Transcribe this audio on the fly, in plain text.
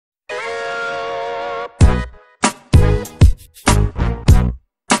Hey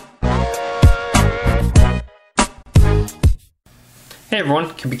everyone,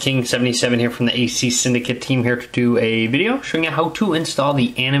 KubiKing77 here from the AC Syndicate team here to do a video showing you how to install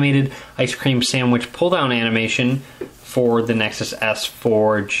the animated ice cream sandwich pull-down animation for the Nexus S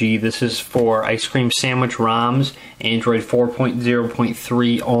 4G. This is for ice cream sandwich ROMs, Android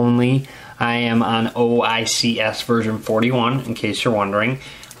 4.0.3 only. I am on ICS version 41, in case you're wondering.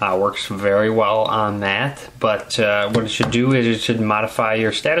 Works very well on that, but what it should do is it should modify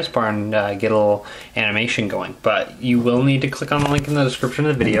your status bar and get a little animation going. But you will need to click on the link in the description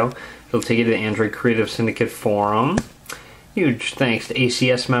of the video. It'll take you to the Android Creative Syndicate forum. Huge thanks to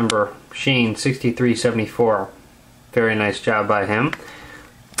ACS member Shane6374. Very nice job by him.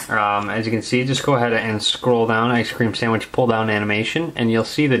 As you can see, just go ahead and scroll down ice cream sandwich pull down animation, and you'll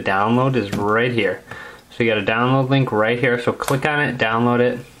see the download is right here. So you got a download link right here, so click on it, download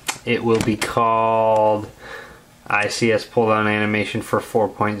it. It will be called ICS Pulldown Animation for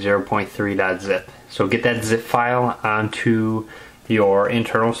 4.0.3.zip. So get that zip file onto your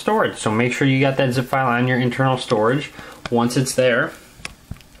internal storage. So make sure you got that zip file on your internal storage. Once it's there,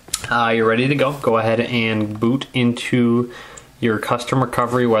 you're ready to go. Go ahead and boot into your custom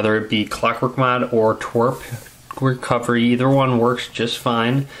recovery, whether it be Clockwork Mod or Twerp recovery. Either one works just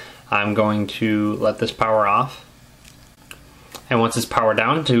fine. I'm going to let this power off. And once it's powered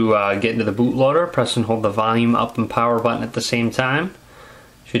down, to get into the bootloader, press and hold the volume up and power button at the same time.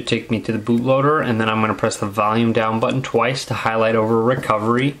 Should take me to the bootloader, and then I'm going to press the volume down button twice to highlight over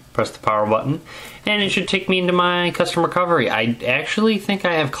recovery. Press the power button, and it should take me into my custom recovery. I actually think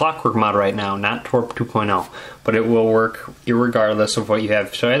I have Clockwork Mod right now, not Twerp 2.0, but it will work irregardless of what you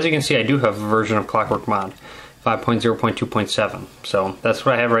have. So as you can see, I do have a version of Clockwork Mod, 5.0.2.7. So that's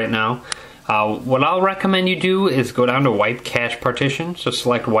what I have right now. What I'll recommend you do is go down to wipe cache partition. So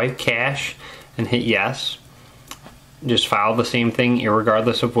select wipe cache and hit yes. Just file the same thing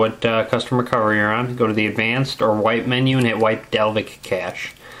irregardless of what custom recovery you're on. Go to the advanced or wipe menu and hit wipe Dalvik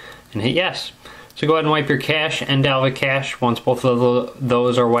cache and hit yes. So go ahead and wipe your cache and Dalvik cache. Once both of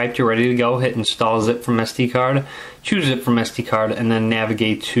those are wiped, you're ready to go. Hit install zip from SD card, choose zip from SD card, and then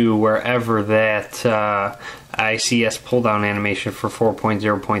navigate to wherever that ICS pull down animation for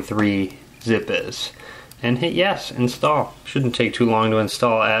 4.0.3 zip is, and hit yes, install. Shouldn't take too long to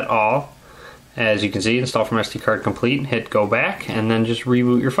install at all. As you can see, install from SD card complete. Hit go back, and then just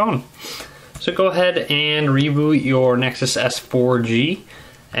reboot your phone. So go ahead and reboot your Nexus S 4G,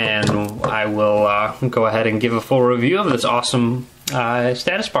 and I will go ahead and give a full review of this awesome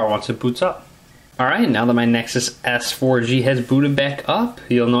status bar once it boots up. Alright, now that my Nexus S 4G has booted back up,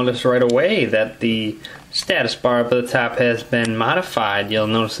 you'll notice right away that the status bar up at the top has been modified. You'll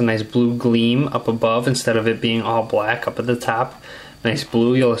notice a nice blue gleam up above instead of it being all black up at the top. Nice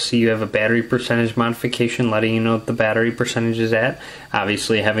blue. You'll see you have a battery percentage modification letting you know what the battery percentage is at.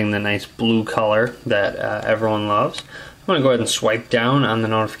 Obviously having the nice blue color that everyone loves. I'm going to go ahead and swipe down on the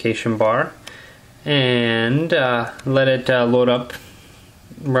notification bar and let it load up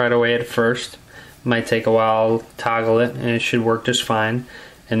right away at first. Might take a while, toggle it, and it should work just fine.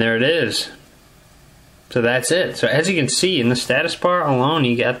 And there it is. So that's it. So as you can see in the status bar alone,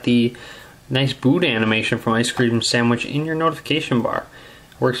 you got the nice boot animation from Ice Cream Sandwich in your notification bar.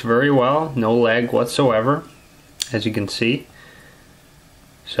 Works very well, no lag whatsoever, as you can see.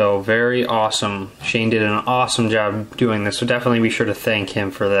 So very awesome. Shane did an awesome job doing this, so definitely be sure to thank him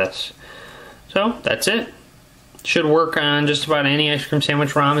for this. So that's it. Should work on just about any ice cream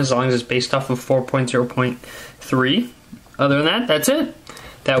sandwich ROM as long as it's based off of 4.0.3. Other than that, that's it.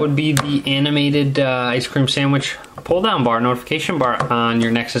 That would be the animated ice cream sandwich pull down bar, notification bar on your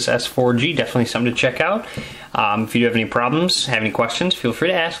Nexus S 4G. Definitely something to check out. If you do have any problems, have any questions, feel free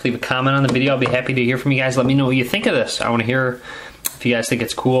to ask. Leave a comment on the video. I'll be happy to hear from you guys. Let me know what you think of this. I want to hear if you guys think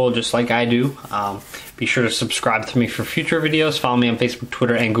it's cool, just like I do. Be sure to subscribe to me for future videos. Follow me on Facebook,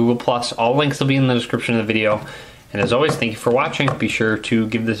 Twitter, and Google+. All links will be in the description of the video. And as always, thank you for watching. Be sure to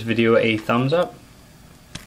give this video a thumbs up.